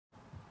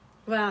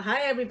Well,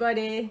 hi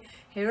everybody.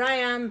 Here I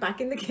am back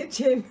in the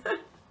kitchen.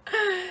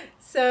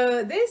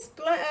 So this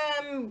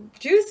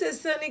juice is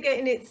certainly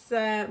getting its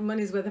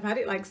money's worth. I've had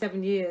it like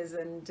 7 years,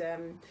 and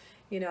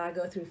you know, I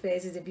go through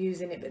phases of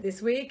using it, but this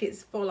week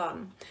it's full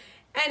on.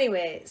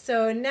 Anyway,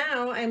 so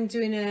now I'm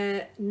doing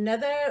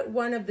another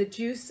one of the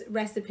juice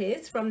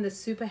recipes from the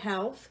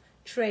SuperHealth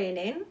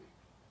training.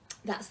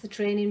 That's the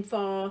training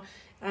for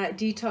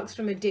detox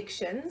from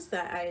addictions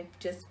that I've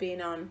just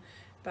been on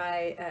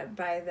by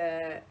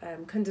the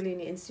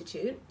Kundalini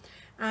Institute.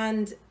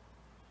 And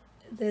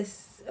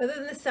this, other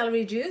than the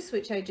celery juice,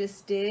 which I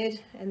just did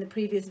in the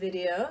previous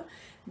video,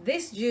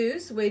 this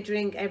juice we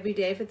drink every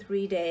day for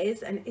 3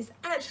 days, and it's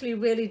actually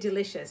really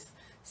delicious,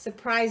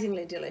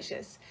 surprisingly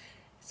delicious.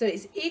 So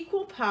it's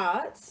equal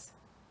parts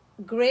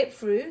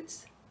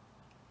grapefruit,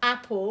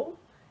 apple,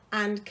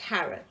 and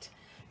carrot.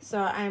 So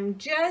I'm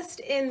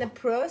just in the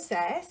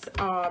process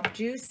of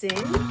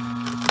juicing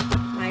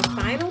my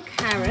final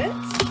carrot.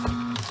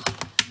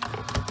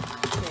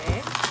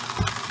 Okay.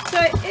 So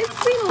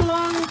it's been a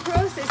long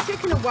process, it's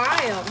taken a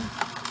while.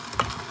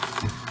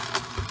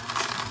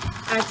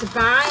 I had to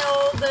buy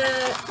all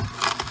the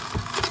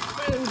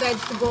fruit and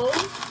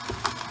vegetables,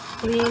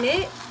 clean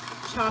it,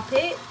 chop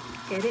it,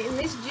 get it in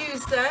this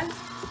juicer.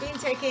 It's been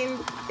taking,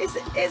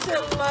 it's a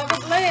lot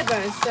of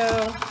labor,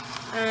 so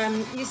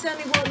you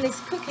certainly won't miss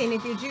cooking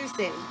if you're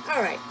juicing.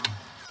 All right,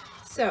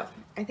 so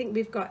I think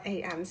we've got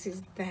 8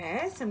 ounces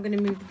there, so I'm going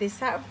to move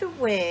this out of the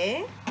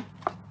way.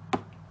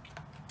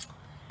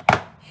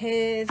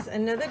 Here's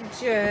another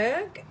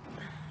jug.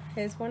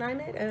 Here's one I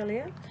made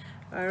earlier.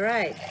 All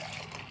right,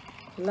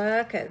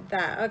 look at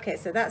that. Okay,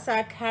 so that's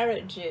our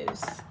carrot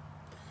juice.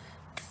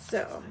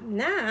 So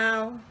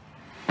now,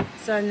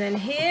 and then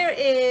here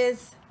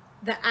is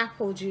the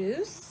apple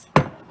juice.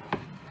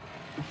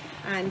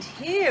 And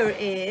here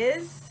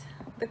is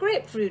the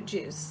grapefruit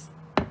juice.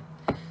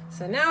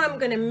 So now I'm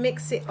going to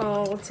mix it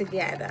all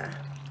together.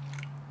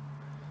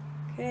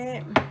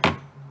 Okay.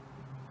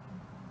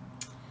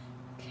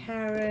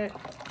 Carrot.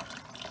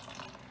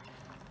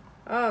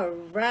 All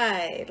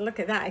right, look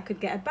at that. I could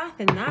get a bath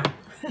in that.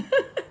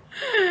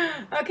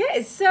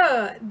 Okay,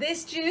 so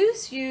this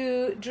juice,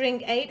 you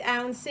drink 8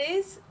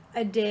 ounces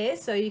a day,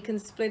 so you can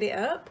split it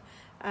up.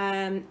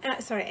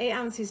 Sorry, 8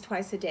 ounces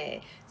twice a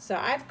day. So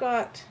I've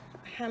got,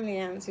 how many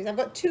ounces? I've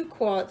got 2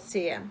 quarts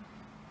here.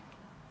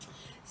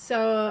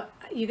 So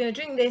you're going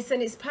to drink this,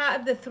 and it's part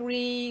of the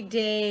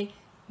 3-day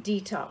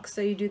detox.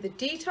 So you do the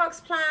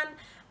detox plan,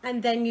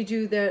 and then you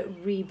do the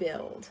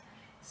rebuild.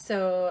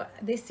 So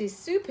this is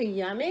super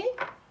yummy.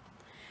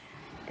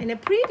 In a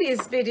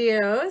previous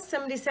video,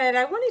 somebody said,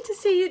 I wanted to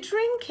see you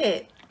drink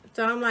it.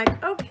 So I'm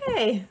like,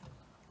 okay.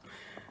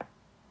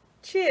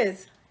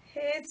 Cheers.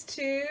 Here's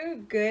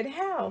to good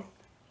health.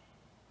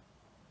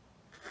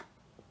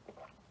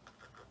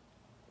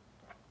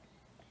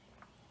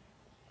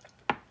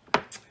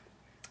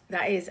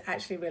 That is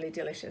actually really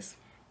delicious.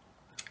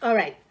 All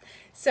right,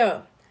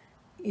 so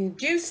you need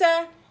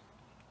juicer,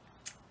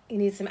 you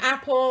need some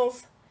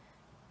apples,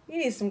 you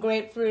need some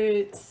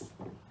grapefruits,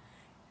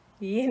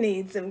 you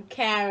need some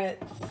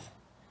carrots,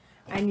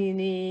 and you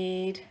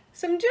need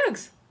some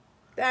jugs.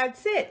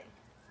 That's it.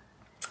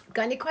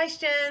 Got any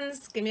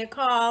questions? Give me a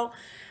call.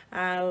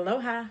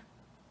 Aloha.